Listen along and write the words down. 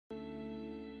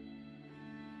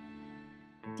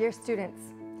Dear students,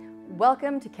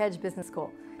 welcome to Kedge Business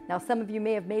School. Now, some of you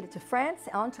may have made it to France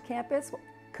onto campus. Well,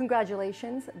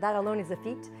 congratulations, that alone is a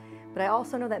feat. But I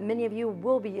also know that many of you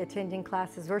will be attending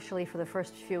classes virtually for the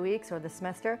first few weeks or the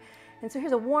semester. And so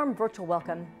here's a warm virtual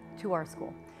welcome to our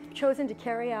school. You've chosen to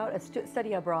carry out a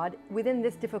study abroad within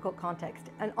this difficult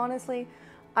context. And honestly,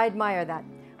 I admire that.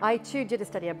 I too did a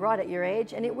study abroad at your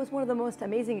age, and it was one of the most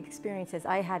amazing experiences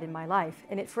I had in my life,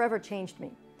 and it forever changed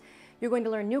me. You're going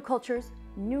to learn new cultures,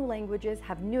 new languages,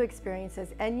 have new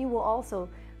experiences, and you will also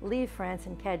leave France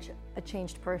and Kedge a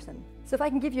changed person. So if I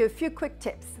can give you a few quick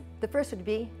tips, the first would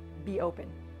be open.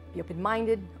 Be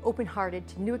open-minded, open-hearted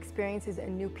to new experiences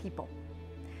and new people.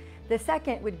 The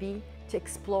second would be to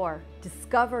explore,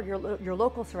 discover your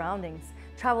local surroundings,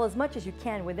 travel as much as you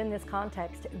can within this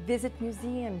context, visit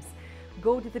museums,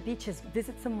 go to the beaches,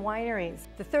 visit some wineries.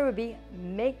 The third would be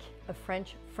make a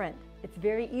French friend. It's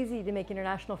very easy to make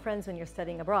international friends when you're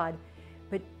studying abroad,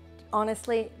 but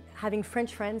honestly, having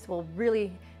French friends will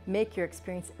really make your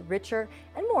experience richer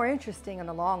and more interesting in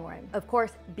the long run. Of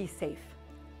course, be safe.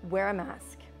 Wear a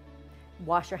mask.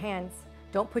 Wash your hands.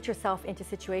 Don't put yourself into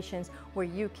situations where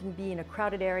you can be in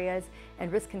crowded areas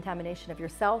and risk contamination of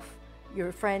yourself,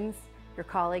 your friends, your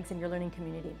colleagues, and your learning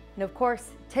community. And of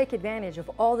course, take advantage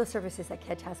of all the services that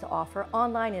Kedge has to offer,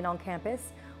 online and on campus.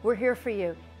 We're here for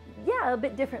you. Yeah, a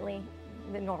bit differently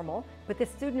than normal, but the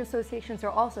student associations are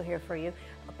also here for you,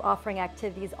 offering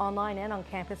activities online and on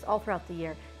campus all throughout the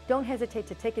year. Don't hesitate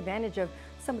to take advantage of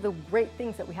some of the great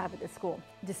things that we have at this school.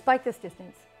 Despite this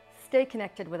distance, stay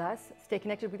connected with us, stay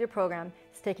connected with your program,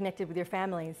 stay connected with your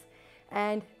families,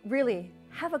 and really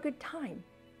have a good time.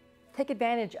 Take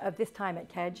advantage of this time at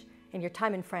Kedge and your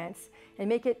time in France and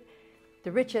make it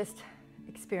the richest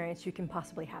experience you can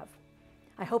possibly have.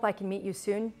 I hope I can meet you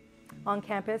soon on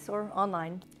campus or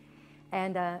online,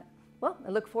 and well, I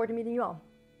look forward to meeting you all.